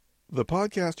The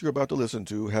podcast you're about to listen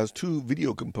to has two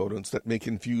video components that may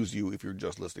confuse you if you're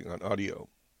just listening on audio.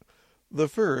 The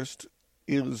first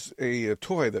is a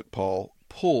toy that Paul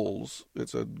pulls.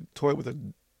 It's a toy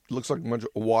with looks like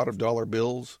a wad of dollar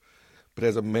bills, but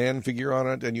has a man figure on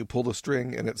it, and you pull the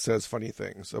string and it says funny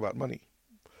things about money.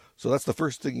 So that's the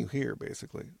first thing you hear,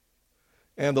 basically,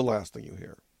 and the last thing you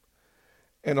hear.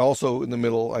 And also in the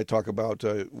middle, I talk about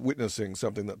witnessing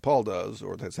something that Paul does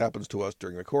or that happens to us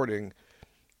during recording.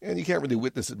 And you can't really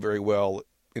witness it very well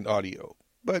in audio.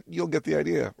 But you'll get the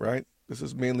idea, right? This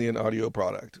is mainly an audio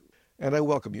product. And I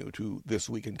welcome you to This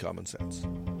Week in Common Sense.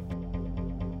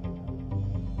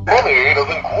 Money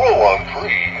doesn't grow on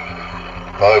trees.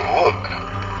 I've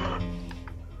looked.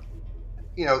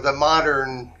 You know, the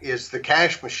modern is the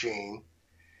cash machine.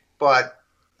 But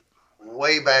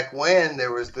way back when,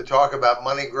 there was the talk about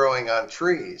money growing on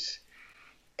trees.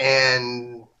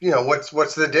 And, you know,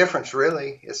 what's the difference,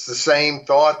 really? It's the same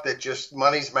thought that just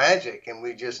money's magic, and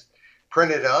we just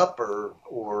print it up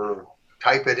or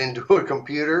type it into a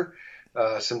computer,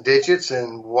 some digits,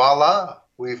 and voila,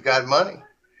 we've got money.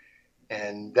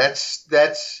 And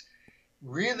that's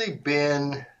really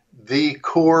been the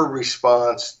core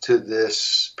response to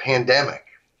this pandemic,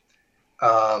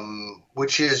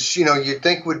 which is, you know, you'd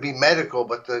think would be medical,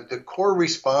 but the core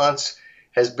response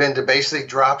has been to basically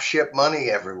drop ship money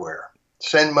everywhere,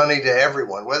 send money to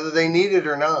everyone, whether they need it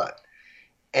or not.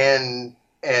 And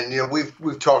you know,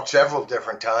 we've talked several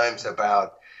different times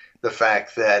about the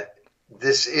fact that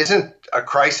this isn't a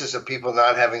crisis of people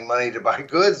not having money to buy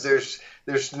goods.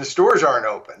 The stores aren't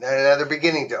open, and they're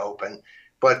beginning to open,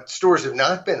 but stores have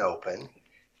not been open,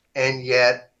 and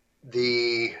yet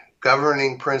the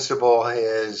governing principle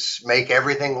is make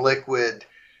everything liquid.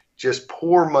 Just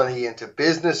pour money into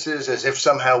businesses as if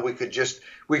somehow we could just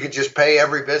pay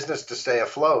every business to stay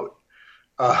afloat,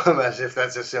 as if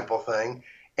that's a simple thing,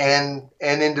 and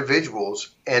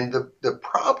individuals. And the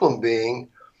problem being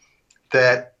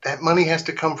that money has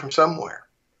to come from somewhere.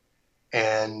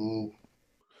 And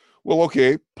well,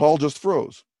 okay, Paul just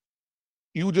froze.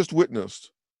 You just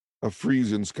witnessed a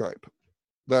freeze in Skype.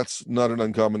 That's not an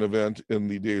uncommon event in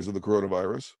the days of the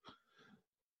coronavirus.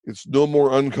 It's no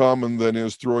more uncommon than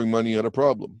is throwing money at a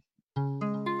problem.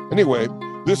 Anyway,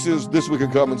 this is This Week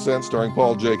in Common Sense starring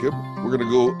Paul Jacob. We're going to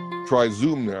go try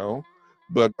Zoom now,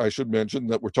 but I should mention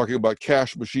that we're talking about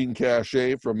Cash Machine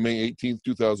Cache from May 18th,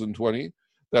 2020.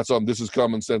 That's on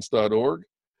thisiscommonsense.org.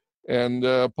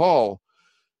 And Paul,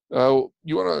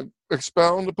 you want to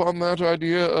expound upon that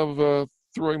idea of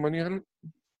throwing money at it?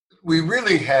 We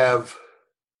really have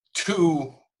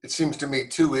it seems to me,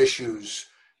 two issues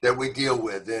that we deal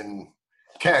with in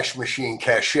Cash Machine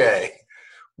Cache,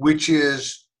 which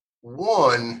is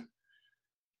one,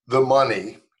 the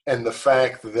money and the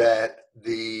fact that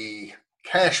the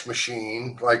cash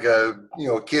machine, like a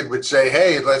kid would say,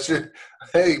 hey,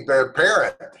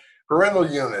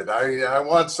 parental unit, I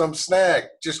want some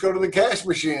snack. Just go to the cash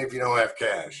machine if you don't have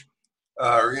cash.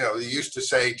 Or, they used to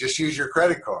say, just use your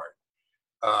credit card.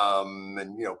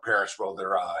 And, parents roll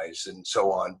their eyes and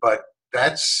so on. But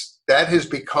that has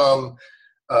become,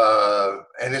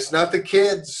 and it's not the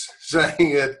kids saying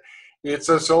it, it's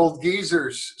us old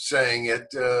geezers saying it,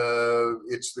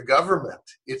 it's the government,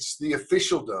 it's the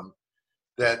officialdom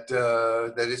that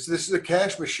this is a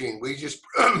cash machine. We just,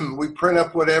 we print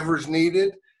up whatever's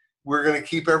needed. We're going to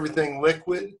keep everything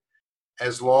liquid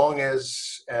as long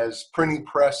as printing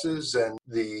presses and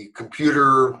the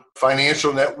computer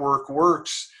financial network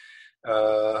works.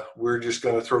 We're just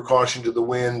going to throw caution to the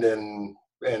wind and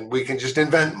we can just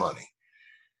invent money.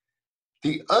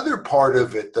 The other part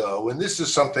of it, though, and this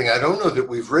is something I don't know that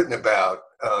we've written about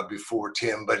before,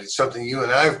 Tim, but it's something you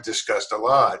and I have discussed a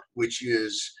lot, which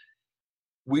is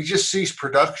we just cease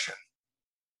production.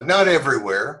 Not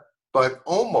everywhere, but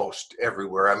almost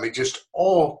everywhere. I mean, just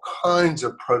all kinds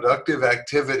of productive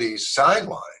activities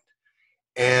sidelined.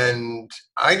 And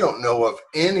I don't know of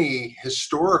any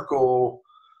historical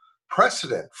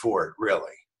precedent for it,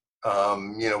 really.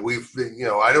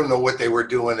 I don't know what they were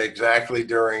doing exactly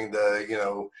during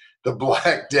the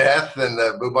Black Death and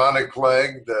the bubonic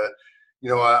plague.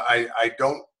 I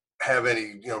don't have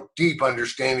any, deep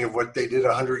understanding of what they did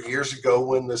 100 years ago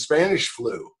when the Spanish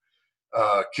flu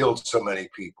killed so many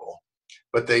people.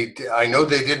 But I know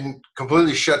they didn't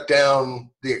completely shut down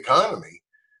the economy.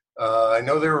 I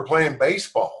know they were playing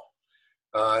baseball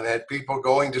and had people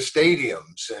going to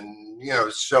stadiums, and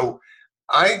so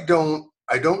I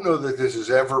don't know that this has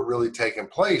ever really taken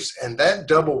place. And that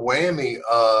double whammy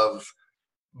of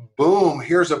boom,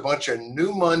 here's a bunch of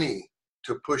new money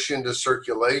to push into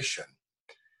circulation.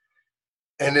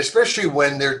 And especially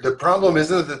when the problem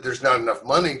isn't that there's not enough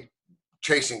money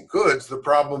chasing goods. The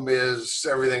problem is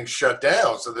everything's shut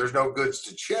down, so there's no goods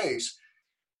to chase.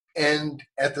 And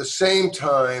at the same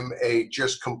time, a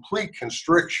just complete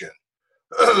constriction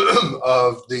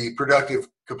of the productive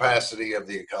capacity of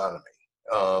the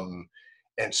economy.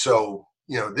 And so,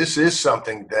 this is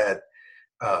something that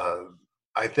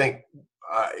I think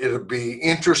it'll be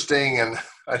interesting, and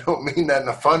I don't mean that in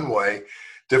a fun way,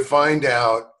 to find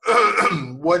out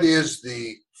what is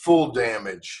the full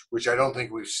damage, which I don't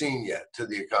think we've seen yet, to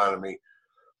the economy.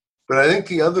 But I think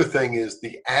the other thing is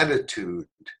the attitude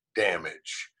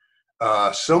damage.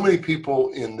 So many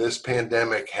people in this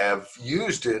pandemic have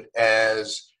used it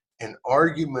as an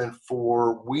argument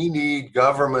for we need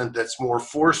government that's more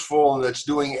forceful and that's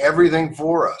doing everything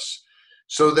for us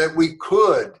so that we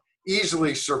could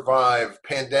easily survive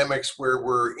pandemics where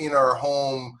we're in our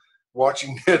home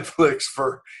watching Netflix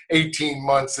for 18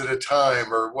 months at a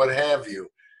time or what have you.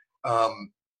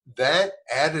 That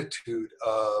attitude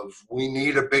of we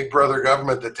need a big brother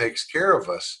government that takes care of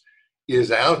us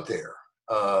is out there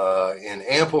in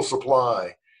ample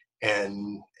supply.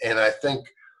 And I think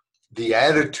the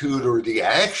attitude or the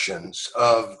actions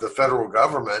of the federal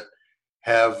government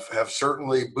have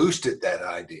certainly boosted that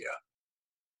idea.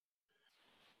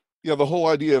 Yeah, the whole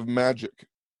idea of magic.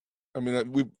 I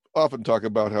mean, we often talk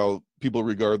about how people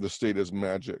regard the state as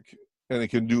magic, and it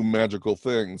can do magical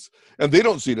things. And they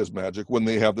don't see it as magic when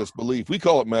they have this belief. We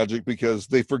call it magic because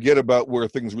they forget about where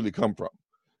things really come from.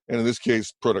 And in this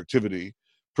case, productivity.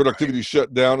 Productivity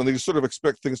shut down, and they sort of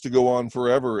expect things to go on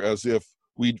forever as if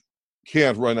we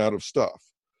can't run out of stuff.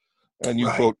 And you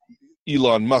quote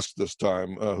Elon Musk this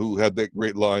time, who had that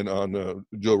great line on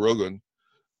Joe Rogan.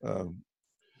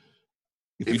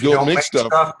 If you don't make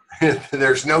stuff,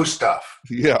 there's no stuff.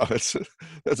 Yeah,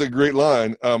 that's a great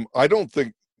line. I don't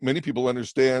think many people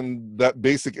understand that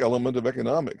basic element of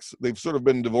economics. They've sort of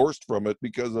been divorced from it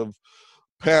because of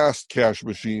past cash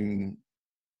machine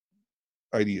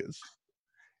ideas.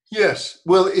 Yes.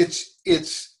 Well,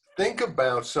 it's think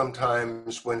about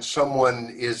sometimes when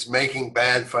someone is making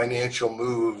bad financial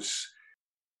moves,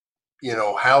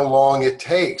 how long it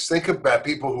takes. Think about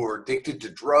people who are addicted to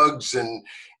drugs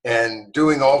and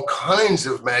doing all kinds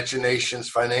of machinations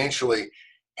financially.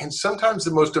 And sometimes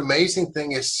the most amazing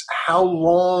thing is how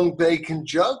long they can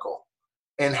juggle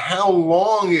and how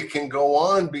long it can go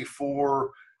on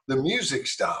before the music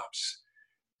stops.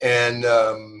 And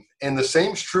the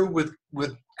same's true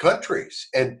with countries.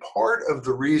 And part of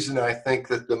the reason I think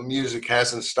that the music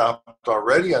hasn't stopped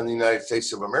already on the United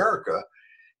States of America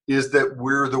is that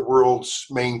we're the world's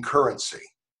main currency.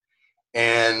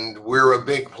 And we're a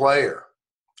big player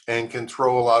and can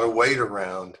throw a lot of weight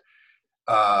around.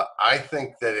 I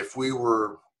think that if we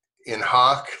were in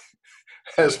hock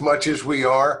as much as we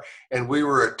are, and we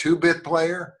were a 2-bit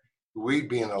player, we'd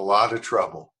be in a lot of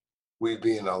trouble.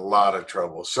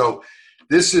 So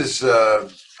this is,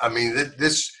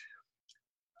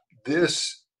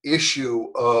 this issue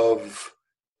of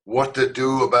what to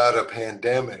do about a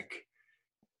pandemic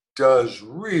does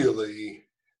really,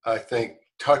 I think,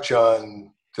 touch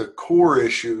on the core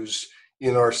issues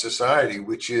in our society,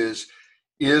 which is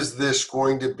this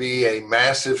going to be a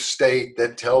massive state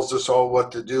that tells us all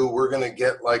what to do? We're going to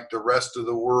get like the rest of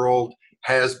the world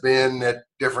has been at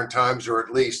different times, or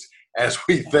at least as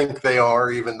we think they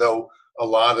are, even though a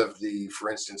lot of the, for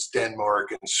instance,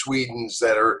 Denmark and Sweden's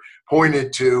that are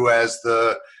pointed to as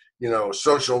the,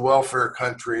 social welfare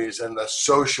countries and the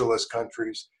socialist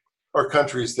countries are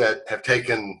countries that have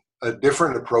taken a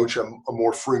different approach, a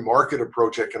more free market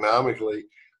approach economically,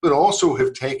 but also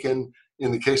have taken,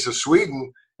 in the case of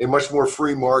Sweden, a much more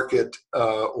free market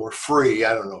free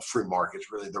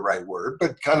market's really the right word,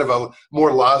 but kind of a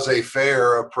more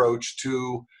laissez-faire approach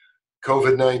to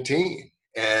COVID-19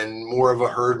 and more of a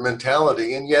herd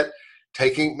mentality, and yet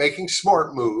making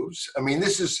smart moves. I mean,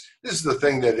 this is the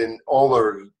thing that in all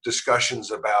our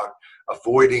discussions about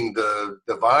avoiding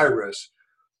the virus,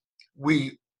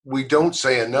 we don't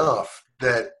say enough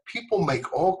that people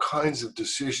make all kinds of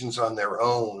decisions on their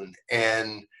own.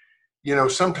 And,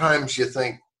 sometimes you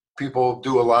think people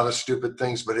do a lot of stupid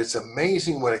things, but it's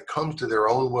amazing when it comes to their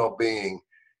own well-being,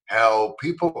 how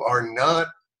people are not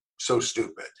so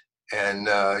stupid. And,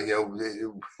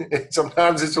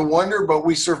 sometimes it's a wonder, but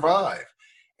we survive.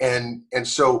 And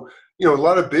so, a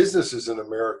lot of businesses in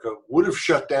America would have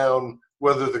shut down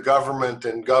whether the government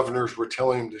and governors were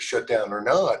telling them to shut down or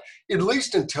not, at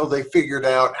least until they figured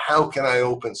out how can I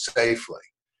open safely.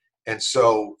 And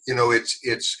so,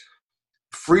 it's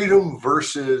freedom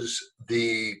versus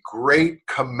the great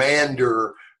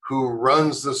commander who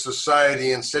runs the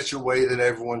society in such a way that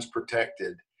everyone's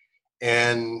protected.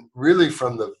 And really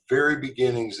from the very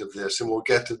beginnings of this, and we'll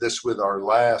get to this with our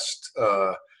last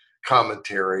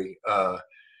commentary,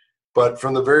 but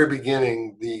from the very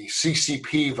beginning, the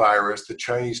CCP virus, the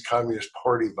Chinese Communist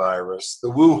Party virus, the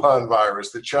Wuhan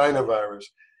virus, the China virus,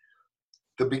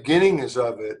 the beginnings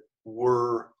of it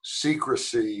were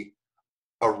secrecy,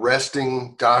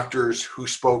 arresting doctors who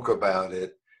spoke about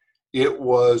it. It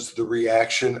was the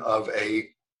reaction of a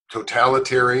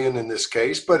totalitarian in this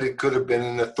case, but it could have been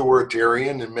an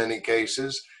authoritarian in many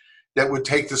cases that would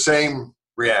take the same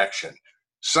reaction.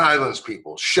 Silence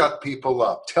people, shut people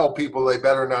up, tell people they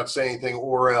better not say anything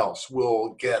or else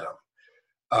we'll get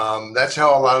them. That's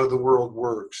how a lot of the world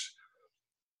works.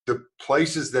 The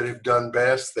places that have done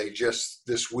best, they just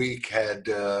this week had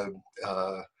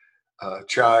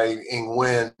Tsai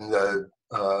Ing-wen, the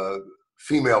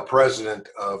female president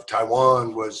of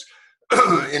Taiwan, was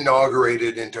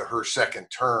inaugurated into her second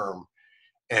term.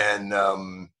 And,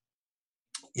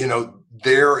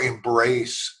 their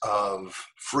embrace of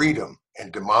freedom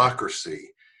and democracy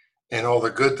and all the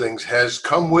good things has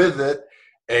come with it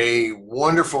a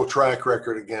wonderful track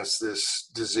record against this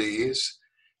disease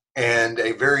and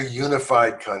a very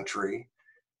unified country.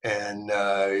 And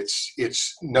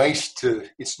it's nice to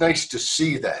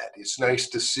see that. It's nice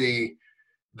to see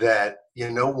that,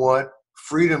 you know what,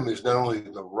 freedom is not only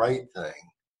the right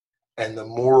thing and the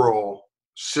moral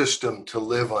system to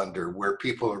live under where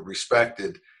people are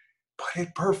respected, but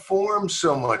it performs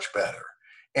so much better.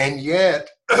 And yet,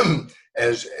 I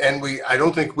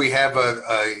don't think we have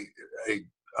a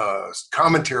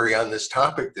commentary on this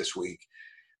topic this week,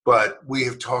 but we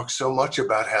have talked so much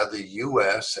about how the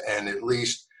U.S. and at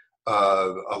least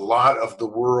a lot of the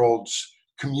world's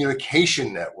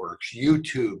communication networks,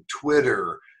 YouTube,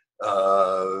 Twitter,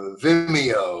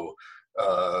 Vimeo,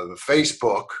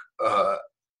 Facebook,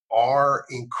 are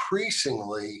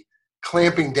increasingly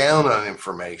clamping down on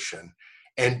information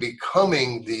and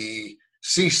becoming the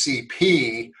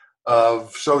CCP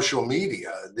of social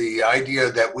media. The idea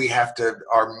that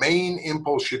our main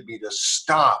impulse should be to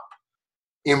stop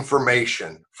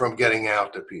information from getting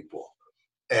out to people.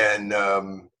 And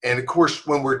of course,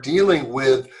 when we're dealing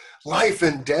with life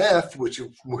and death, which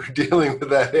we're dealing with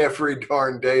that every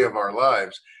darn day of our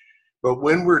lives, but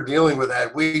when we're dealing with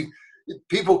that,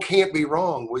 people can't be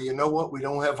wrong. Well, you know what? We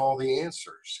don't have all the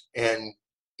answers. And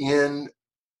in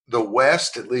the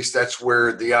West, at least that's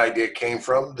where the idea came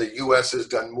from. The U.S. has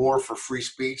done more for free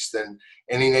speech than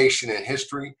any nation in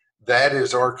history. That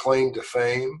is our claim to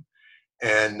fame.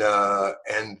 And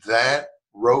that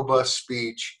robust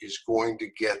speech is going to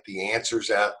get the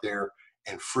answers out there,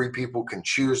 and free people can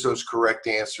choose those correct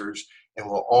answers, and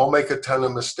we'll all make a ton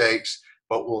of mistakes,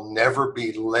 but we'll never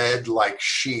be led like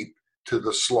sheep to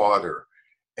the slaughter.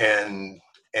 And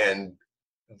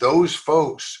those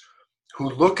folks who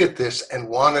look at this and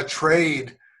want to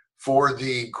trade for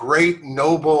the great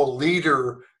noble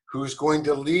leader who's going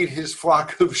to lead his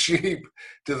flock of sheep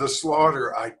to the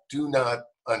slaughter, I do not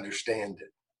understand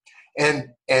it.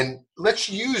 And let's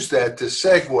use that to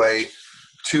segue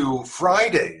to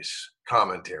Friday's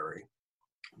commentary.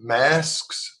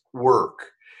 Masks work.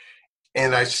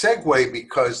 And I segue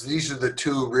because these are the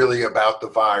two really about the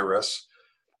virus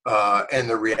and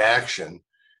the reaction.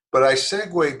 But I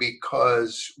segue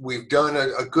because we've done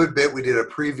a good bit. We did a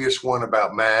previous one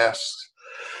about masks.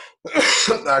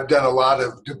 I've done a lot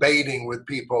of debating with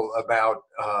people about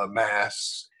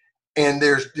masks. And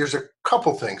there's a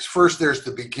couple things. First, there's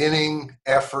the beginning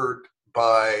effort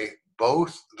by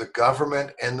both the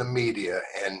government and the media.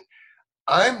 And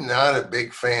I'm not a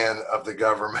big fan of the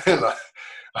government.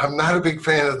 I'm not a big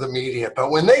fan of the media.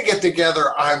 But when they get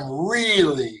together, I'm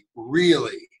really,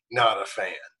 really not a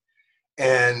fan.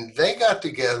 And they got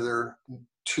together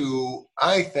to,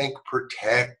 I think,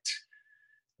 protect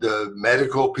the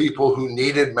medical people who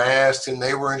needed masks, and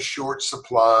they were in short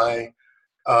supply.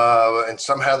 And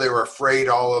somehow they were afraid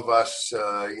all of us,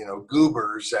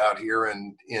 goobers out here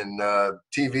in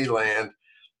TV land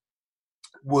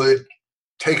would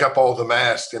take up all the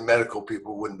masks and medical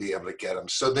people wouldn't be able to get them.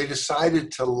 So they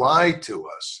decided to lie to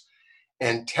us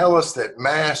and tell us that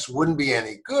masks wouldn't be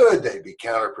any good. They'd be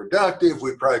counterproductive.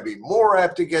 We'd probably be more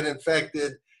apt to get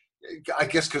infected. I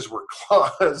guess because we're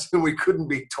clods and we couldn't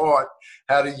be taught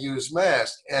how to use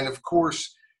masks. And of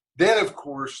course,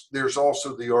 there's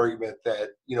also the argument that,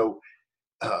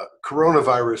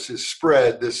 coronavirus is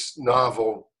spread, this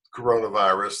novel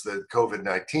coronavirus, the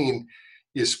COVID-19,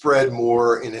 is spread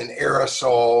more in an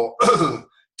aerosol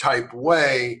type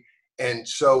way. And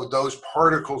so those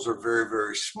particles are very,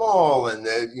 very small, and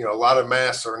a lot of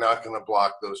masks are not going to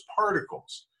block those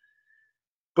particles.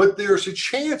 But there's a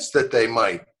chance that they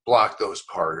might block those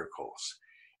particles.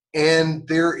 And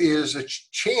there is a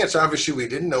chance, obviously we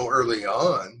didn't know early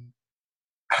on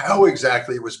how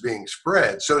exactly it was being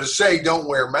spread. So to say don't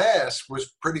wear masks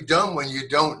was pretty dumb when you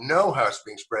don't know how it's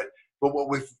being spread. But what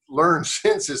we've learned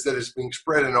since is that it's being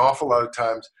spread an awful lot of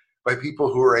times by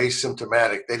people who are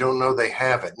asymptomatic. They don't know they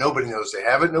have it. Nobody knows they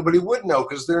have it. Nobody would know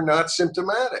because they're not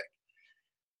symptomatic.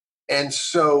 And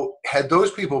so had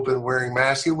those people been wearing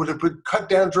masks, it would have been cut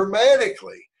down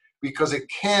dramatically, because it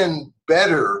can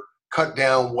better cut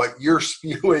down what you're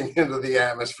spewing into the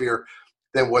atmosphere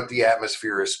than what the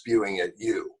atmosphere is spewing at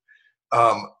you.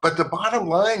 But the bottom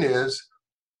line is,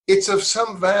 it's of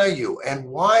some value. And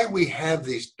why we have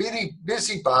these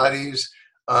busybodies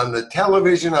on the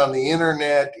television, on the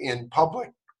internet, in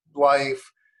public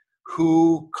life,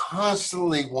 who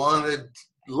constantly want to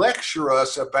lecture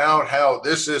us about how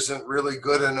this isn't really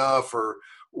good enough, or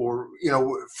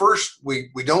first we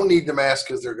don't need the mask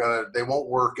because they won't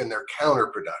work and they're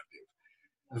counterproductive.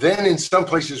 Then in some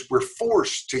places we're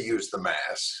forced to use the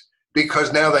masks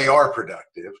because now they are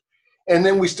productive. And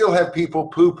then we still have people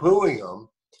poo-pooing them.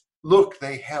 Look,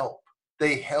 they help.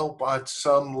 They help on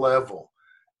some level.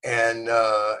 And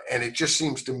it just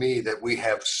seems to me that we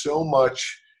have so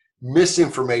much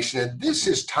misinformation. And this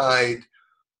is tied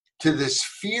to this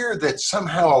fear that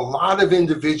somehow a lot of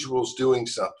individuals doing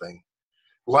something,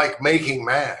 like making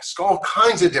masks, all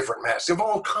kinds of different masks, of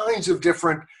all kinds of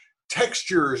different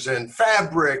textures and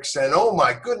fabrics, and oh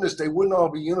my goodness, they wouldn't all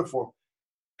be uniform,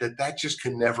 that just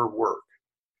can never work.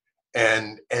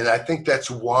 And I think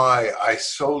that's why I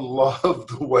so love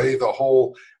the way the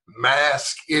whole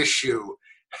mask issue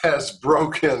has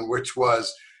broken, which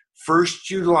was, first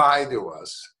you lie to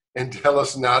us and tell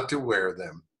us not to wear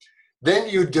them. Then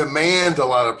you demand a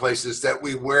lot of places that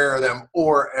we wear them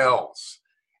or else.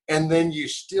 And then you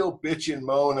still bitch and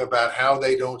moan about how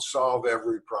they don't solve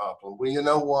every problem. Well, you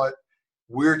know what?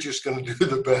 We're just going to do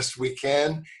the best we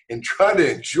can and try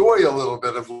to enjoy a little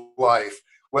bit of life,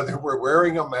 whether we're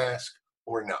wearing a mask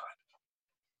or not.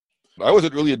 I was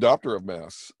an early adopter of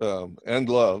masks and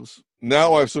gloves.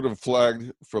 Now I've sort of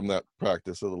flagged from that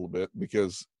practice a little bit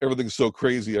because everything's so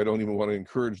crazy. I don't even want to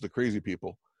encourage the crazy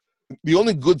people. The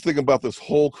only good thing about this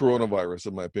whole coronavirus,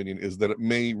 in my opinion, is that it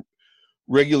may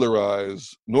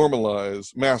normalize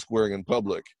mask wearing in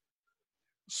public,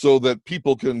 so that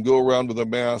people can go around with a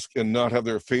mask and not have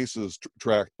their faces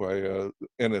tracked by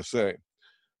NSA.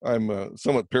 I'm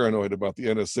somewhat paranoid about the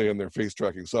NSA and their face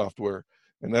tracking software,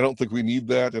 and I don't think we need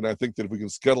that. And I think that if we can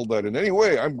scuttle that in any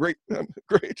way, I'm great. I'm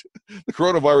great. The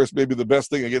coronavirus may be the best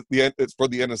thing it's for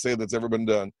the NSA that's ever been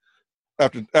done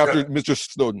after Mr.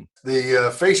 Snowden.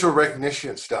 The facial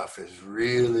recognition stuff is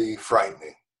really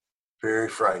frightening, very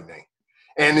frightening,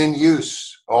 and in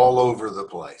use all over the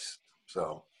place.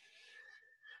 So,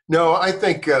 no, I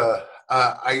think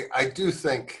I do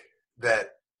think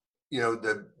that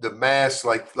the masks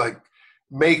like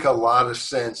make a lot of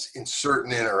sense in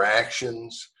certain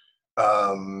interactions.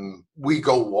 We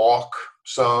go walk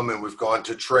some, and we've gone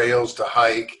to trails to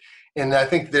hike. And I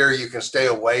think there you can stay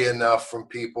away enough from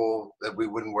people that we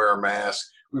wouldn't wear a mask.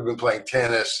 We've been playing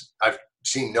tennis. I've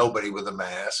seen nobody with a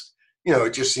mask.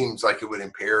 It just seems like it would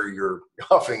impair your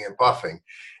huffing and puffing.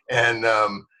 And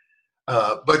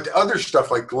but other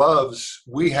stuff like gloves,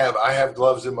 I have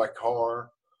gloves in my car.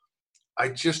 I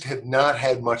just have not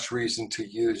had much reason to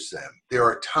use them. There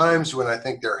are times when I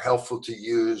think they're helpful to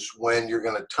use when you're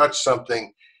going to touch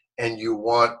something and you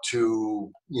want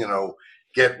to,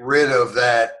 get rid of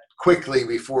that quickly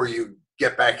before you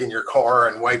get back in your car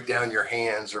and wipe down your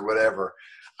hands or whatever.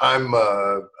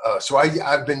 So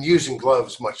I've been using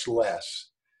gloves much less.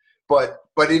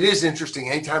 But it is interesting.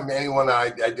 Anytime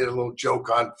I did a little joke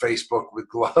on Facebook with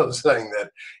gloves saying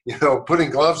that,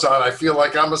 putting gloves on, I feel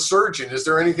like I'm a surgeon. Is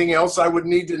there anything else I would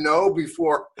need to know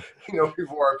before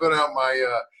I put out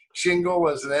my shingle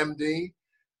as an MD?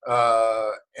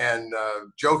 And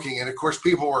joking. And of course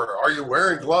people were, are you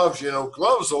wearing gloves?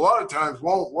 Gloves a lot of times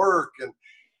won't work.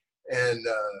 And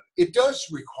it does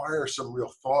require some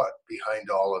real thought behind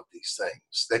all of these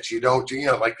things that you don't,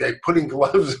 like putting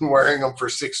gloves and wearing them for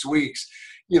 6 weeks,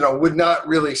 would not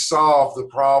really solve the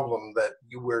problem that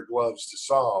you wear gloves to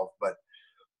solve.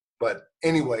 But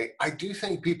anyway, I do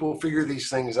think people figure these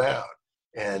things out,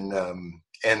 and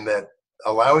that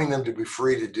allowing them to be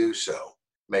free to do so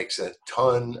makes a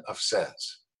ton of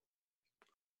sense.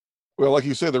 Well, like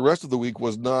you say, the rest of the week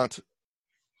was not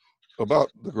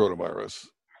about the coronavirus.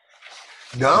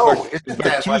 No, in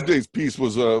fact, Tuesday's piece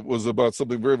was about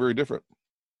something very, very different.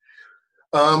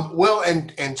 Well,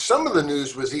 and some of the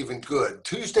news was even good.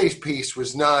 Tuesday's piece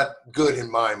was not good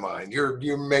in my mind. You're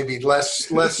maybe less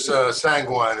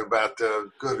sanguine about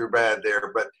the good or bad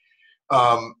there, but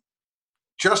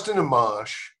Justin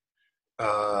Amash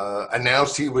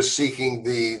announced he was seeking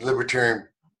the Libertarian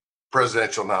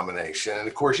presidential nomination. And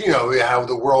of course, you know how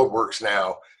the world works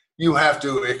now. You have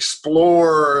to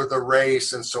explore the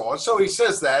race and so on. So he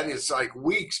says that it's like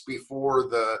weeks before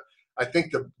I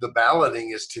think the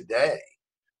balloting is today.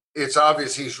 It's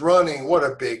obvious he's running. What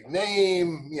a big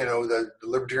name. You know, the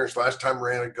Libertarians last time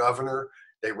ran a governor.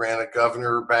 They ran a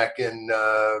governor back in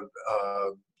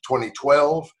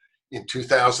 2012. In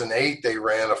 2008, they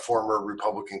ran a former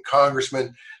Republican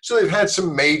congressman. So they've had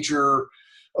some major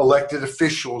elected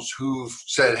officials who've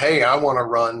said, hey, I want to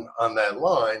run on that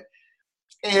line.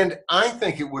 And I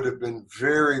think it would have been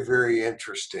very, very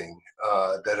interesting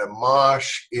that Amash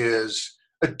is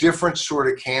a different sort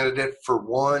of candidate. For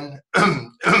one,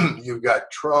 you've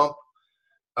got Trump,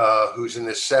 who's in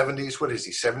his 70s. What is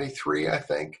he, 73, I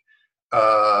think?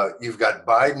 You've got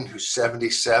Biden, who's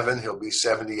 77. He'll be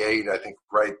 78, I think,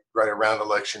 right around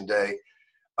Election Day.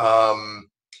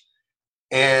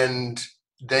 And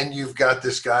then you've got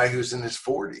this guy who's in his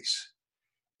 40s.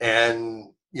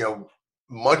 And, you know,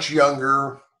 much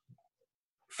younger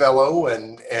fellow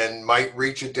and might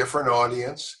reach a different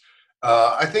audience.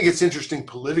 I think it's interesting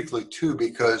politically, too,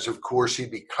 because, of course,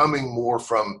 he'd be coming more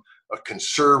from a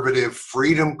conservative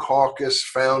Freedom Caucus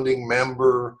founding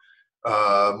member,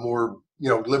 more, you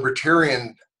know,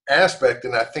 libertarian aspect.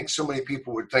 And I think so many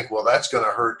people would think, well, that's going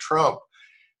to hurt Trump.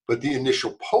 But the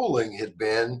initial polling had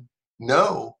been,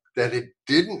 no, that it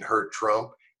didn't hurt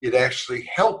Trump. It actually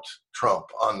helped Trump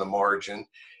on the margin.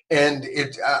 And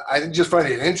I just find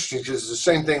it interesting because it's the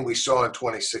same thing we saw in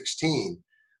 2016,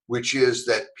 which is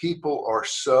that people are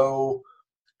so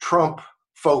Trump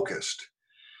focused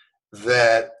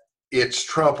that it's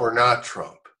Trump or not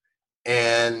Trump.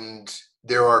 And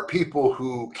there are people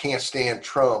who can't stand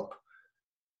Trump,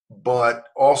 but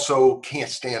also can't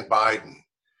stand Biden.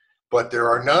 But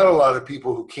there are not a lot of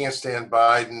people who can't stand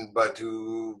Biden, but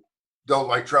who don't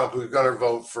like Trump, who are going to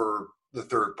vote for the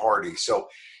third party. So,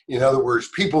 in other words,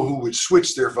 people who would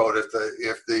switch their vote if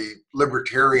the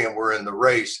Libertarian were in the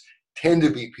race tend to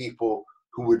be people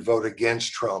who would vote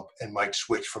against Trump and might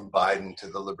switch from Biden to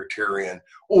the Libertarian,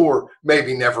 or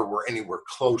maybe never were anywhere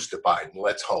close to Biden.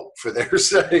 Let's hope for their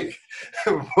sake.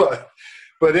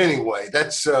 But anyway,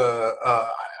 that's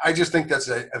I just think that's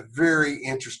a very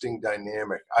interesting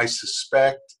dynamic. I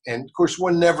suspect, and of course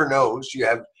one never knows. You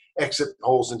have exit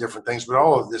polls and different things, but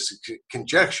all of this is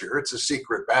conjecture. It's a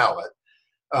secret ballot.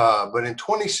 But in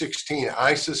 2016,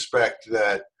 I suspect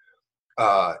that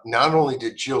not only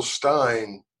did Jill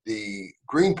Stein, the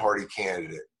Green Party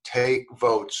candidate, take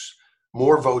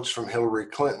more votes from Hillary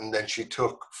Clinton than she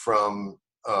took from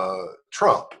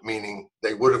Trump, meaning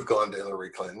they would have gone to Hillary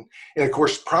Clinton. And of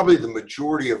course, probably the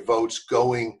majority of votes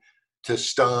going to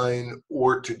Stein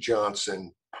or to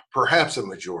Johnson, perhaps a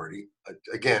majority,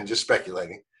 again, just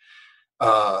speculating,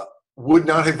 would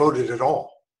not have voted at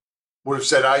all. Would have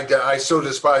said, I so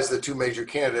despise the two major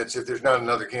candidates. If there's not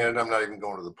another candidate, I'm not even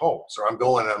going to the polls. Or I'm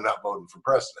going and I'm not voting for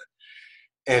president.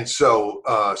 And so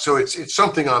it's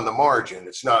something on the margin.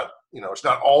 It's not, it's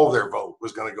not all their vote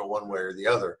was going to go one way or the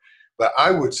other. But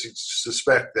I would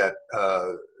suspect that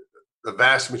the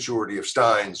vast majority of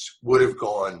Steins would have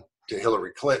gone to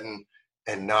Hillary Clinton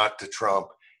and not to Trump,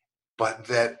 but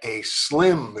that a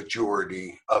slim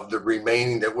majority of the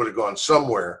remaining that would have gone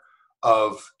somewhere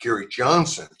of Gary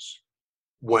Johnson's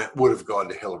would have gone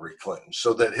to Hillary Clinton,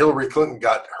 so that Hillary Clinton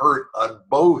got hurt on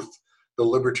both the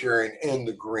Libertarian and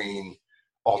the Green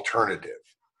alternative.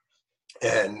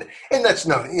 And that's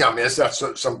nothing, it's not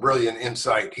some brilliant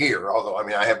insight here, although,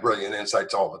 I have brilliant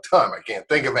insights all the time. I can't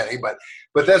think of any, but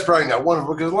that's probably not one of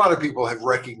them, because a lot of people have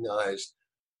recognized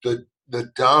the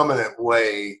dominant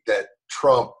way that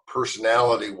Trump,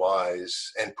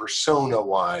 personality-wise and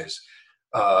persona-wise,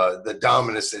 the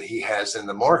dominance that he has in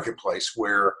the marketplace,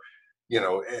 where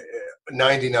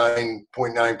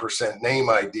 99.9% name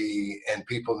ID, and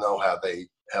people know how they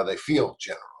feel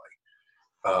generally.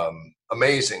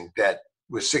 Amazing that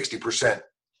with 60%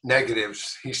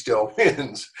 negatives, he still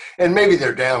wins, and maybe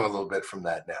they're down a little bit from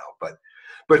that now. But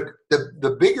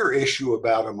the bigger issue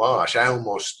about Amash, I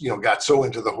almost got so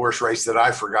into the horse race that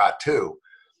I forgot too.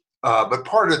 But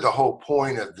part of the whole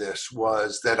point of this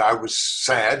was that I was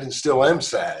sad, and still am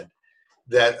sad,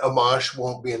 that Amash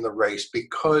won't be in the race,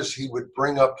 because he would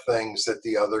bring up things that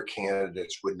the other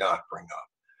candidates would not bring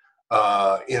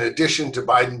up. In addition to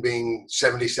Biden being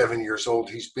 77 years old,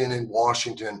 he's been in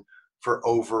Washington for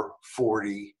over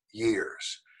 40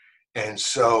 years. And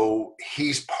so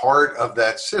he's part of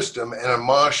that system, and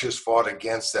Amash has fought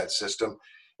against that system.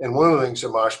 And one of the things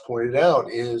Amash pointed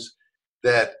out is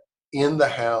that in the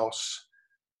House,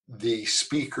 the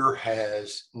speaker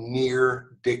has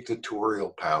near dictatorial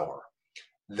power.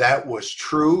 That was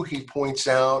true, he points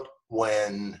out,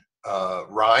 when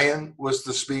Ryan was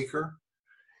the speaker.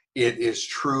 It is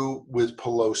true with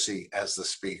Pelosi as the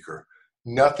speaker.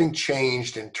 Nothing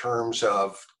changed in terms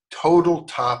of total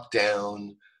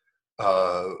top-down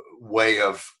way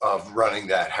of running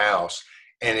that House.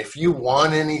 And if you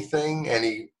want anything,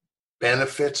 any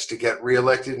benefits to get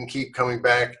reelected and keep coming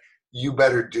back, you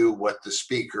better do what the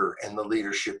speaker and the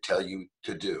leadership tell you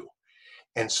to do.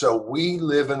 And so we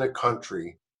live in a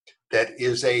country that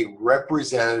is a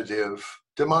representative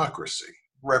democracy,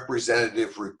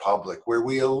 representative republic, where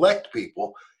we elect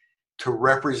people to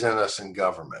represent us in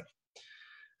government.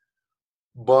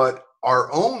 But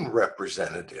our own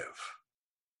representative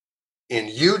in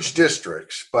huge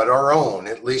districts, but our own,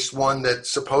 at least one that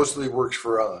supposedly works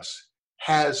for us,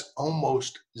 has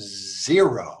almost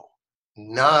zero,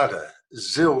 nada,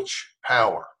 zilch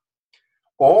power.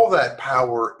 All that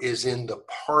power is in the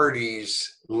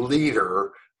party's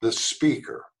leader, the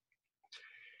speaker.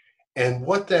 And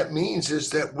what that means is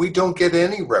that we don't get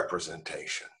any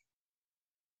representation.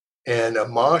 And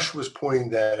Amash was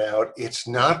pointing that out. It's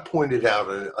not pointed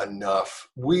out enough.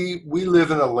 We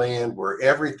live in a land where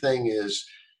everything is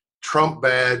Trump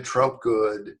bad, Trump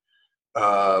good.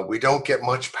 We don't get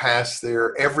much past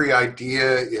there. Every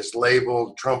idea is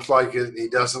labeled, Trump's like it, he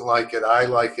doesn't like it, I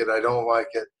don't like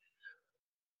it.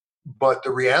 But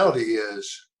the reality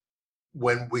is,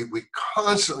 when we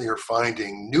constantly are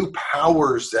finding new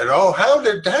powers that, oh, how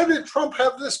did Trump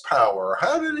have this power?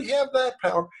 How did he have that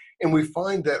power? And we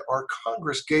find that our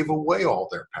Congress gave away all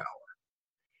their power.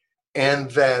 And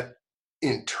that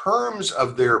in terms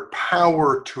of their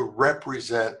power to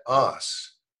represent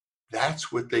us,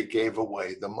 that's what they gave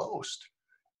away the most.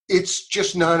 It's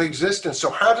just non-existent. So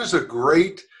how does a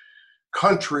great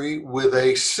country with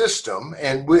a system,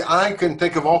 and I can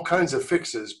think of all kinds of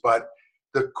fixes, but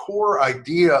the core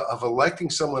idea of electing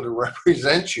someone to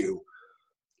represent you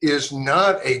is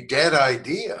not a dead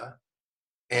idea.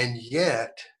 And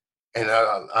yet, and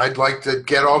I'd like to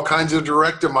get all kinds of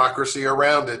direct democracy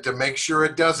around it to make sure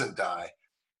it doesn't die,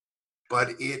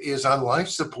 but it is on life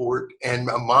support. And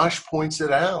Amash points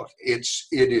it out. It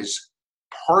is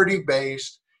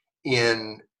party-based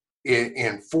in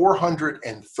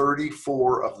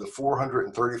 434 of the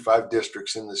 435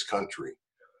 districts in this country.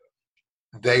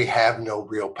 They have no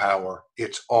real power.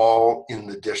 It's all in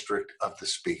the district of the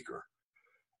speaker.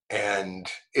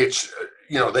 And it's,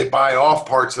 they buy off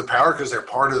parts of the power because they're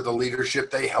part of the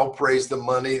leadership. They help raise the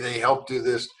money. They help do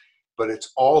this, but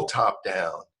it's all top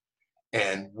down.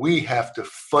 And we have to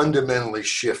fundamentally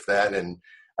shift that. And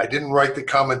I didn't write the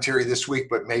commentary this week,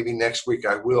 but maybe next week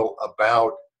I will,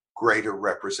 about greater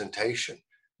representation.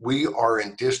 We are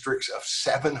in districts of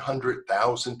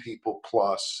 700,000 people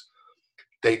plus.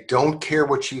 They don't care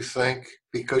what you think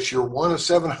because you're one of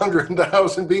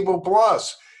 700,000 people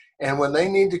plus. And when they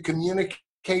need to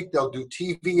communicate, they'll do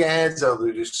TV ads, they'll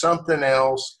do something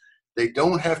else. They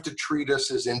don't have to treat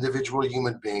us as individual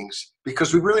human beings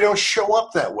because we really don't show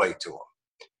up that way to them.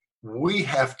 We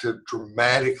have to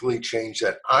dramatically change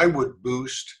that. I would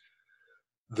boost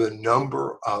the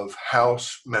number of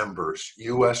House members,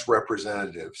 U.S.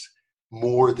 representatives,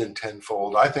 more than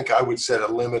tenfold. I think I would set a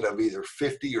limit of either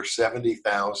 50 or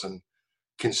 70,000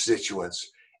 constituents,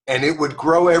 and it would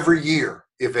grow every year.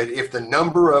 If the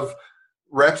number of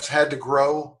reps had to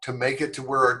grow to make it to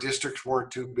where our districts weren't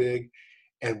too big.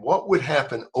 And what would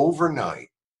happen overnight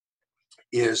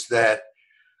is that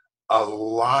a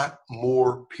lot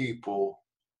more people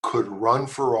could run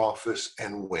for office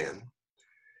and win.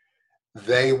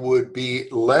 They would be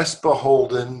less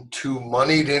beholden to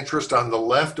moneyed interest on the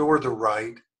left or the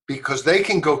right because they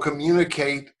can go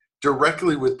communicate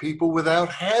directly with people without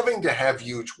having to have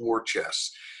huge war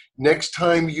chests. Next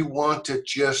time you want to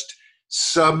just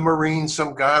submarine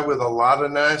some guy with a lot of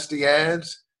nasty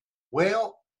ads,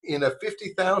 well, in a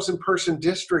 50,000 person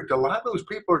district, a lot of those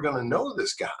people are going to know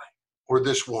this guy or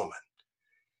this woman.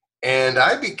 And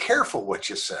I'd be careful what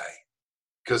you say,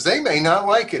 because they may not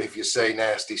like it if you say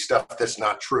nasty stuff that's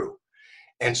not true.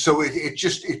 And so it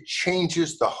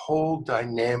changes the whole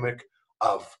dynamic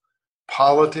of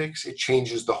politics. It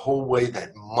changes the whole way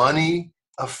that money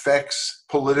affects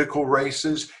political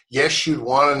races. Yes, you'd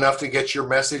want enough to get your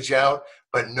message out,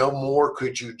 but no more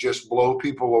could you just blow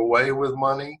people away with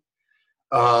money.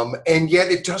 And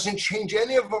yet it doesn't change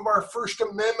any of our First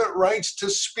Amendment rights to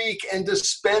speak and to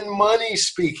spend money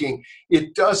speaking.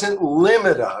 It doesn't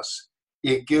limit us.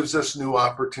 It gives us new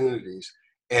opportunities.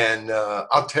 And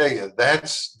I'll tell you,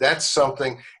 that's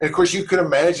something. And of course, you could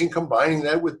imagine combining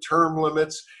that with term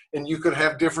limits, and you could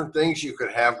have different things. You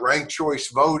could have ranked choice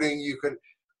voting.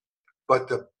 But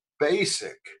the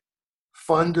basic,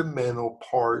 fundamental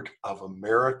part of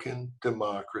American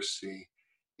democracy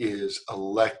is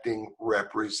electing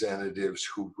representatives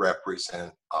who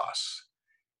represent us.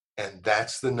 And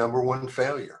that's the number one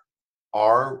failure.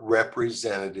 Our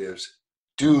representatives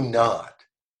do not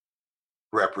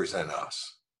represent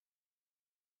us.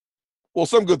 Well,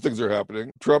 some good things are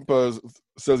happening. Trump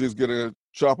says he's going to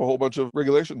chop a whole bunch of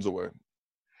regulations away.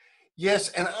 Yes,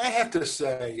 and I have to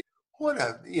say, what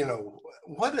an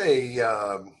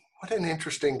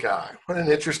interesting guy. What an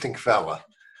interesting fella.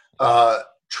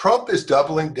 Trump is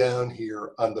doubling down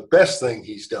here on the best thing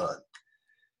he's done.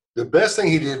 The best thing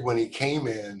he did when he came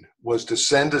in was to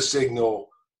send a signal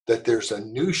that there's a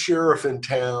new sheriff in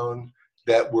town,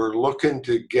 that we're looking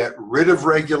to get rid of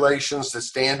regulations that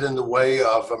stand in the way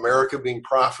of America being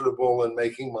profitable and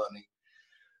making money.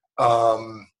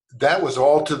 That was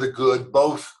all to the good,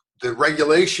 both the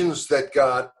regulations that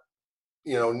got,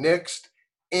 nixed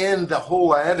and the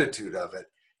whole attitude of it.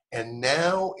 And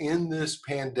now in this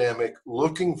pandemic,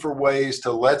 looking for ways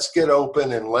to let's get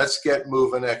open and let's get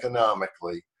moving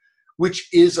economically, which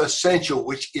is essential,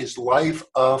 which is life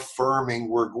affirming.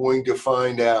 We're going to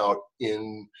find out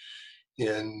in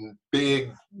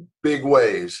big, big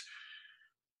ways.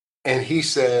 And he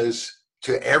says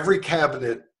to every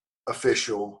cabinet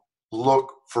official,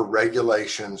 look for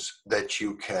regulations that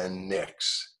you can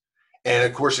nix. And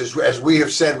of course, as we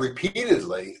have said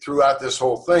repeatedly throughout this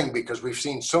whole thing, because we've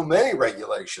seen so many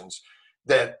regulations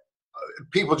that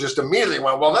people just immediately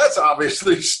went, well, that's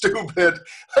obviously stupid.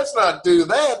 Let's not do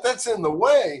that. That's in the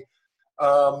way.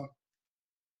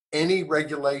 Any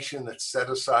regulation that's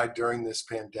set aside during this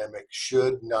pandemic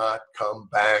should not come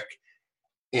back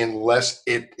unless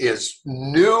it is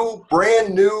new,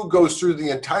 brand new, goes through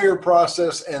the entire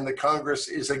process, and the Congress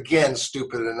is again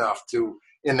stupid enough to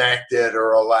enact it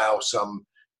or allow some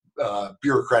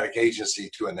bureaucratic agency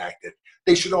to enact it.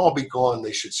 They should all be gone.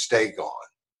 They should stay gone.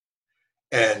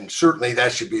 And certainly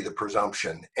that should be the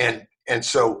presumption. And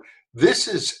so this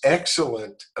is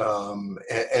excellent, an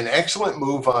excellent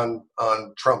move on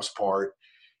Trump's part.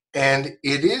 And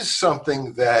it is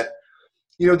something that,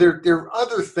 there are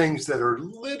other things that are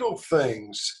little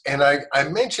things. And I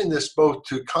mentioned this both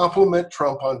to compliment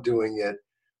Trump on doing it,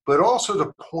 but also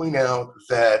to point out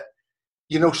that,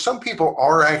 some people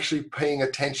are actually paying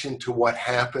attention to what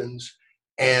happens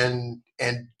and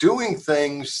doing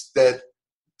things that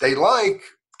they like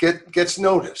gets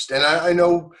noticed. And I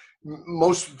know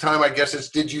most of the time, I guess it's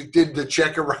did the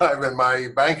check arrive in my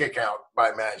bank account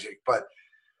by magic?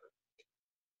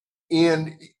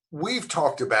 And we've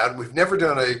talked about, we've never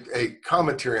done a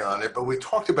commentary on it, but we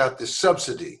talked about this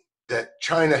subsidy that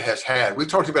China has had. We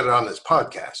talked about it on this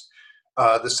podcast.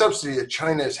 The subsidy that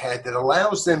China has had that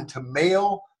allows them to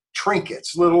mail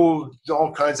trinkets, all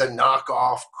kinds of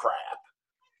knockoff crap.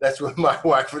 That's what my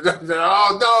wife was saying.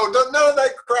 Oh, no, none of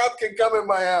that crap can come in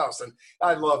my house. And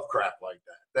I love crap like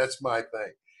that. That's my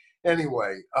thing.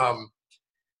 Anyway,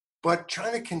 but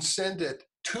China can send it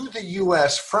to the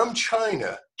U.S. from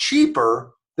China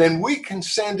cheaper than we can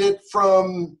send it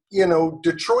from,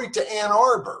 Detroit to Ann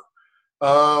Arbor,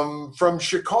 from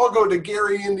Chicago to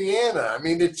Gary, Indiana. I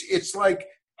mean, it's like,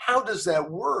 how does that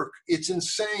work? It's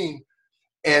insane.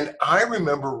 And I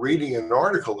remember reading an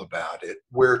article about it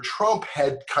where Trump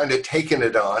had kind of taken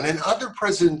it on, and other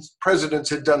presidents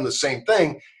had done the same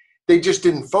thing. They just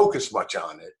didn't focus much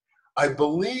on it. I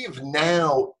believe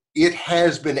now it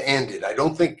has been ended. I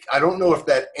don't know if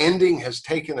that ending has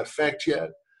taken effect yet,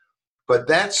 but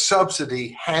that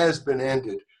subsidy has been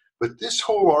ended. But this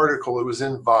whole article, it was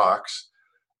in Vox,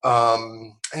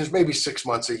 it was maybe 6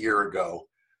 months, a year ago,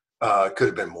 could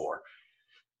have been more.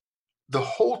 The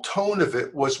whole tone of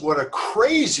it was what a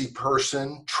crazy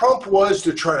person Trump was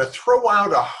to try to throw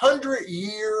out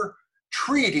 100-year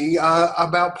treaty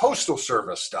about postal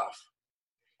service stuff.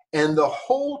 And the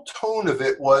whole tone of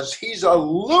it was he's a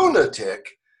lunatic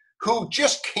who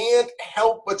just can't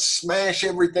help but smash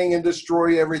everything and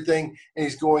destroy everything, and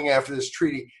he's going after this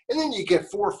treaty. And then you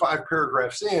get 4 or 5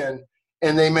 paragraphs in,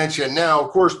 and they mention, now,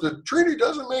 of course, the treaty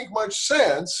doesn't make much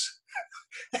sense.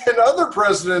 And other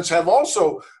presidents have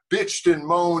also bitched and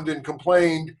moaned and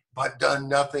complained, but done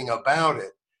nothing about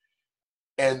it.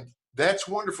 And that's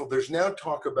wonderful. There's now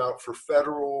talk about for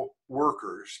federal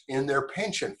workers in their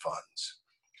pension funds.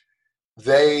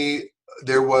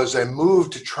 There was a move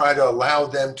to try to allow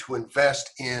them to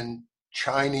invest in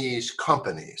Chinese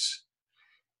companies.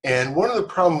 And one of the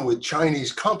problems with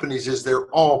Chinese companies is they're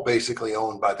all basically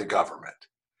owned by the government.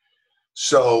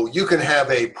 So you can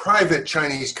have a private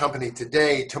Chinese company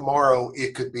today. Tomorrow,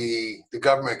 it could be the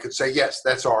government could say, yes,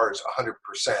 that's ours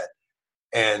 100%.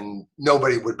 And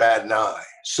nobody would bat an eye.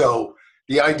 So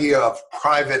the idea of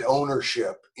private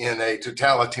ownership in a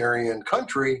totalitarian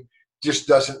country just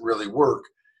doesn't really work.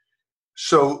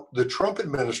 So the Trump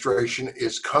administration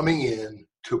is coming in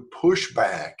to push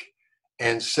back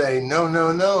and say, no,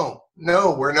 no, no,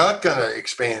 no, we're not going to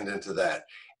expand into that.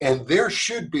 And there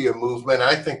should be a movement,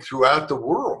 I think, throughout the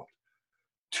world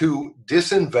to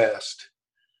disinvest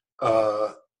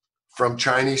from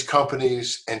Chinese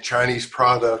companies and Chinese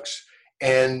products,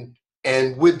 and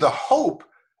with the hope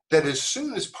that as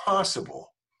soon as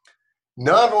possible,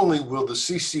 not only will the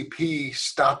CCP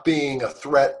stop being a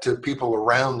threat to people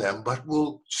around them, but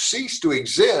will cease to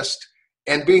exist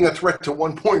and being a threat to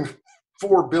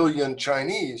 1.4 billion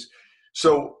Chinese.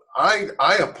 So I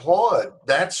applaud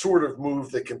that sort of move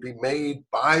that can be made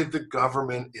by the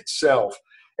government itself.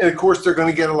 And of course, they're going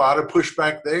to get a lot of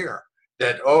pushback there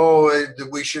that,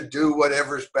 we should do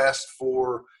whatever's best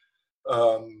for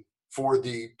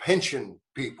the pension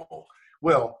people.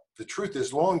 Well, the truth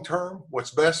is, long term,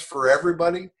 what's best for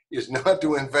everybody is not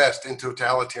to invest in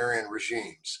totalitarian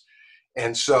regimes.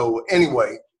 And so,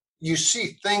 anyway, you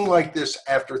see thing like this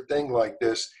after thing like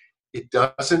this. It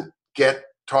doesn't get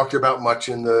talked about much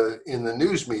in the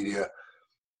news media,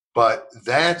 but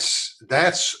that's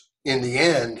in the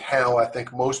end how I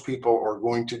think most people are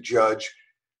going to judge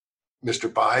Mr.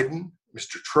 Biden,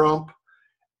 Mr. Trump,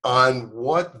 on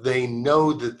what they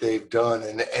know that they've done,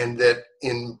 and that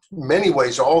in many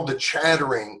ways all the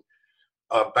chattering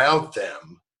about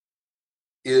them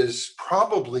is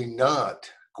probably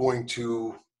not going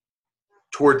to,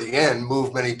 toward the end,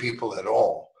 move many people at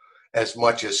all, as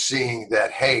much as seeing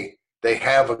that, hey, they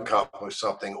have accomplished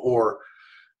something, or,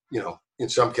 in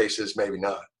some cases, maybe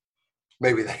not.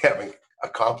 Maybe they haven't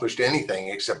accomplished anything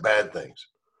except bad things.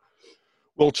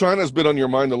 Well, China's been on your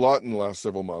mind a lot in the last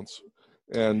several months.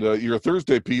 And your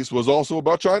Thursday piece was also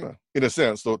about China, in a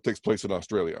sense, though it takes place in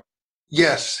Australia.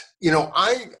 Yes.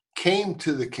 I came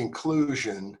to the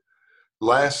conclusion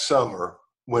last summer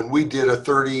when we did a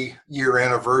 30-year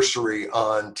anniversary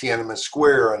on Tiananmen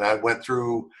Square, and I went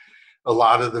through a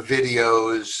lot of the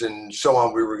videos and so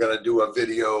on. We were going to do a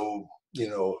video,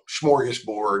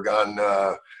 smorgasbord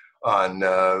on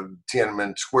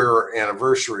Tiananmen Square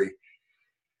anniversary.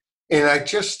 And I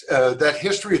just, that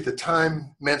history at the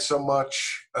time meant so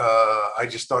much. I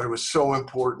just thought it was so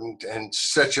important and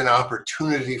such an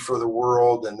opportunity for the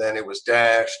world. And then it was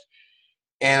dashed.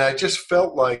 And I just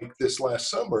felt like this last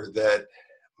summer that,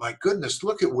 my goodness,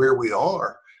 look at where we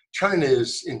are. China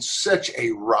is in such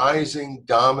a rising,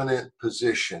 dominant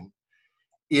position.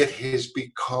 It has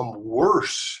become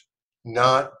worse,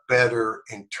 not better,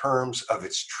 in terms of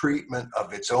its treatment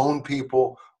of its own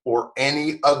people or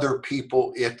any other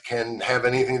people it can have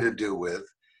anything to do with.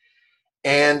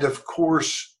 And of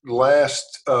course,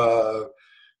 last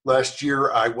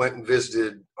year I went and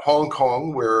visited Hong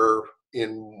Kong, where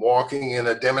in walking in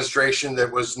a demonstration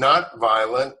that was not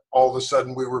violent, all of a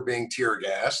sudden we were being tear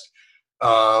gassed.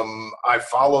 I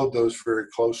followed those very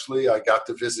closely. I got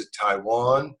to visit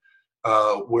Taiwan,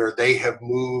 where they have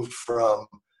moved from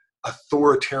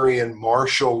authoritarian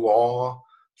martial law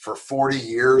for 40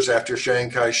 years after Chiang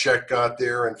Kai-shek got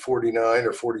there in 49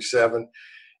 or 47,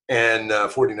 and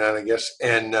 49, I guess,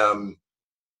 and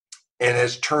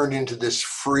has turned into this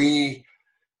free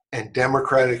and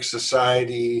democratic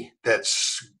society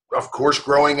that's, of course,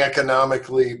 growing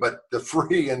economically, but the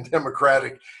free and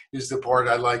democratic is the part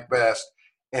I like best.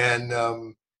 And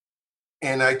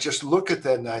I just look at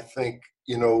that and I think,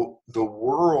 the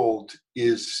world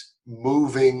is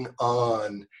moving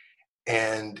on,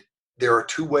 and there are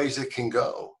two ways it can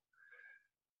go.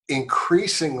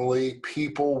 Increasingly,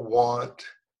 people want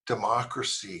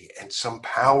democracy and some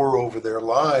power over their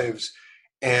lives,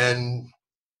 and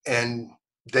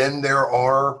then there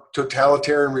are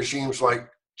totalitarian regimes like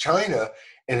China,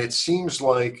 and it seems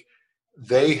like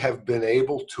they have been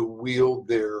able to wield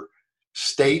their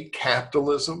state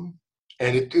capitalism,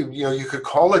 and you could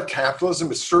call it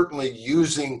capitalism. It's certainly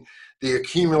using the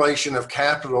accumulation of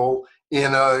capital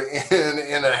in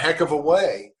a heck of a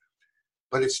way,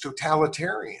 but it's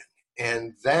totalitarian,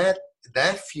 and that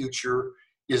future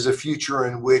is a future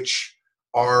in which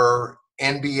our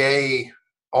NBA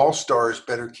all-stars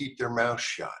better keep their mouths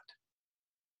shut.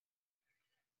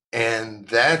 And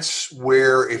that's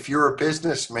where, if you're a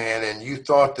businessman and you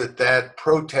thought that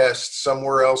protest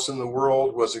somewhere else in the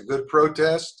world was a good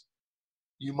protest,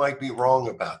 you might be wrong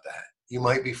about that. You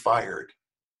might be fired.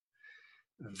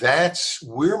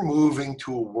 We're moving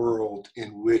to a world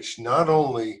in which not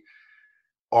only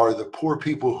are the poor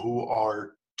people who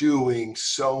are doing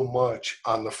so much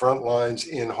on the front lines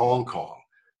in Hong Kong,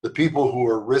 the people who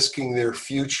are risking their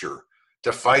future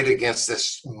to fight against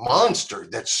this monster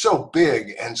that's so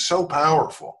big and so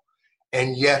powerful,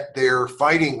 and yet they're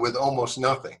fighting with almost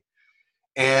nothing.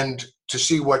 And to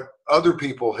see what other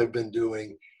people have been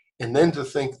doing, and then to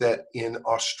think that in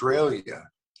Australia,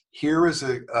 here is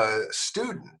a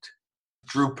student,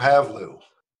 Drew Pavlu,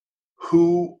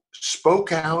 who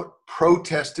spoke out,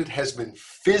 protested, has been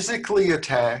physically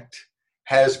attacked,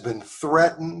 has been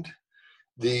threatened.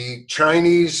 The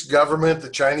Chinese government, the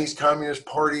Chinese Communist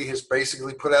Party, has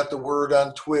basically put out the word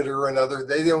on Twitter and other.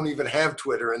 They don't even have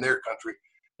Twitter in their country,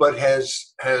 but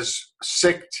has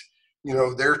sicked,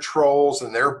 their trolls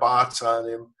and their bots on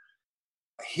him.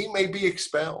 He may be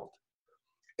expelled.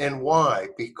 And why?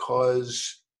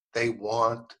 Because they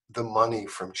want the money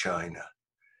from China.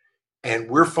 And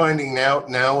we're finding out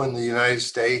now in the United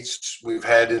States, we've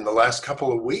had in the last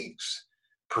couple of weeks,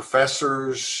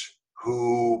 professors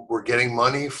who were getting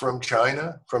money from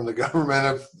China, from the government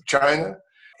of China.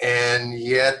 And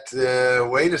yet,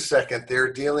 wait a second,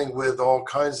 they're dealing with all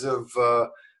kinds of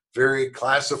very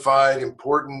classified,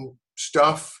 important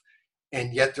stuff.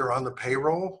 And yet they're on the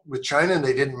payroll with China, and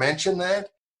they didn't mention that.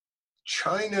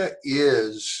 China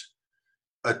is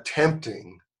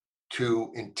attempting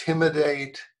to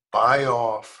intimidate, buy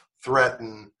off,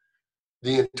 threaten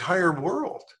the entire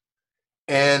world.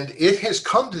 And it has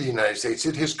come to the United States.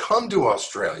 It has come to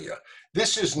Australia.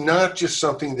 This is not just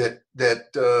something that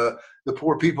the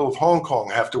poor people of Hong Kong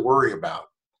have to worry about.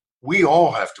 We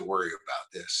all have to worry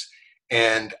about this.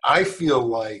 And I feel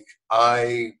like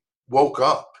I woke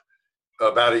up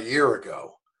about a year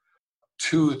ago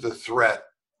to the threat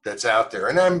that's out there.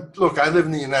 And I live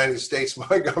in the United States.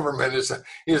 My government is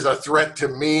a threat to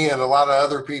me and a lot of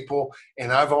other people.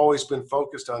 And I've always been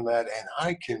focused on that. And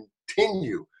I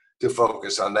continue to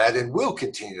focus on that and will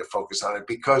continue to focus on it,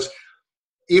 because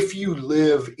if you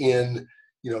live in,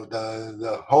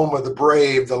 the home of the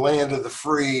brave, the land of the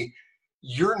free,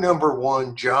 your number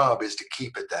one job is to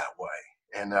keep it that way.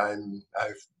 And I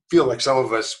feel like some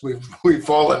of us, we've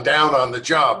fallen down on the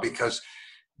job because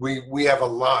we have a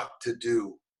lot to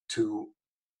do to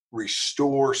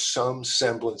restore some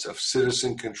semblance of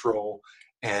citizen control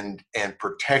and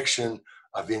protection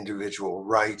of individual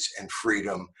rights and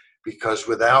freedom. Because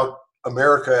without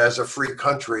America as a free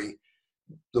country,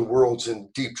 the world's in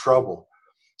deep trouble.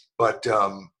 But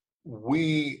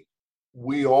we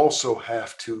also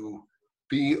have to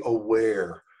be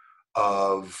aware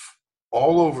of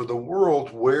all over the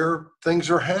world where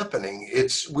things are happening.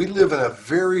 We live in a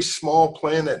very small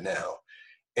planet now.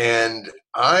 And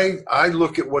I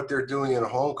look at what they're doing in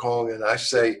Hong Kong and I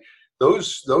say,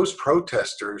 those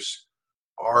protesters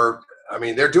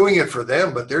they're doing it for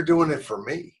them, but they're doing it for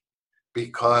me,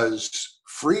 because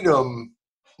freedom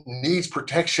needs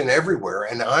protection everywhere.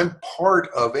 And I'm part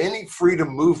of any freedom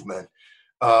movement.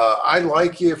 I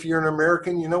like you if you're an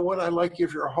American. You know what? I like you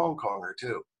if you're a Hong Konger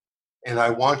too. And I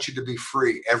want you to be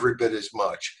free every bit as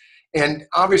much. And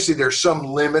obviously there's some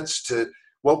limits to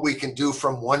what we can do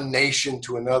from one nation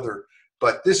to another.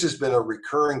 But this has been a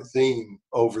recurring theme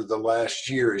over the last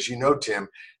year, as you know, Tim,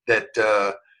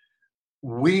 that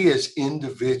we as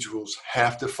individuals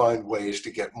have to find ways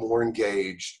to get more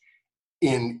engaged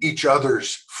in each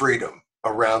other's freedom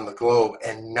around the globe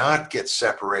and not get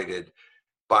separated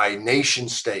by nation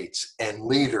states and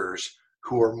leaders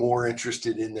who are more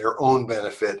interested in their own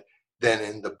benefit than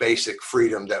in the basic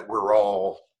freedom that we're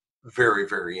all very,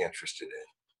 very interested in.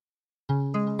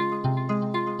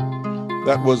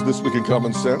 That was This Week in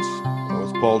Common Sense. That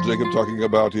was Paul Jacob talking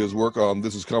about his work on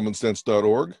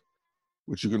thisiscommonsense.org,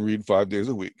 which you can read 5 days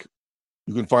a week.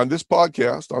 You can find this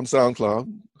podcast on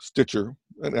SoundCloud, Stitcher,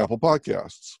 and Apple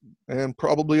Podcasts, and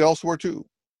probably elsewhere too.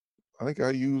 I think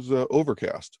I use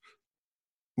Overcast.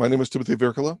 My name is Timothy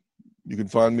Virkala. You can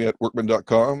find me at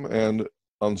workman.com and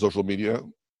on social media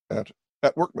at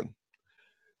Workman.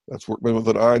 That's Workman with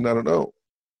an I, not an O.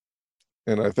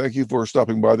 And I thank you for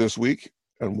stopping by this week,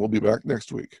 and we'll be back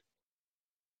next week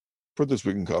for This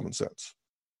Week in Common Sense.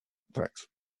 Thanks.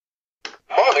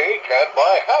 Money can't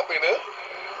buy happiness,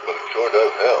 but it sure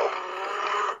does help.